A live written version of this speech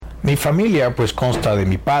Mi familia pues consta de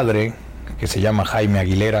mi padre, que se llama Jaime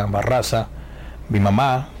Aguilera Barraza, mi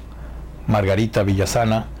mamá, Margarita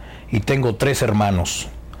Villasana, y tengo tres hermanos.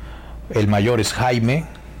 El mayor es Jaime,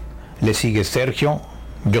 le sigue Sergio,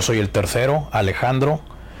 yo soy el tercero, Alejandro,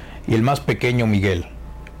 y el más pequeño Miguel.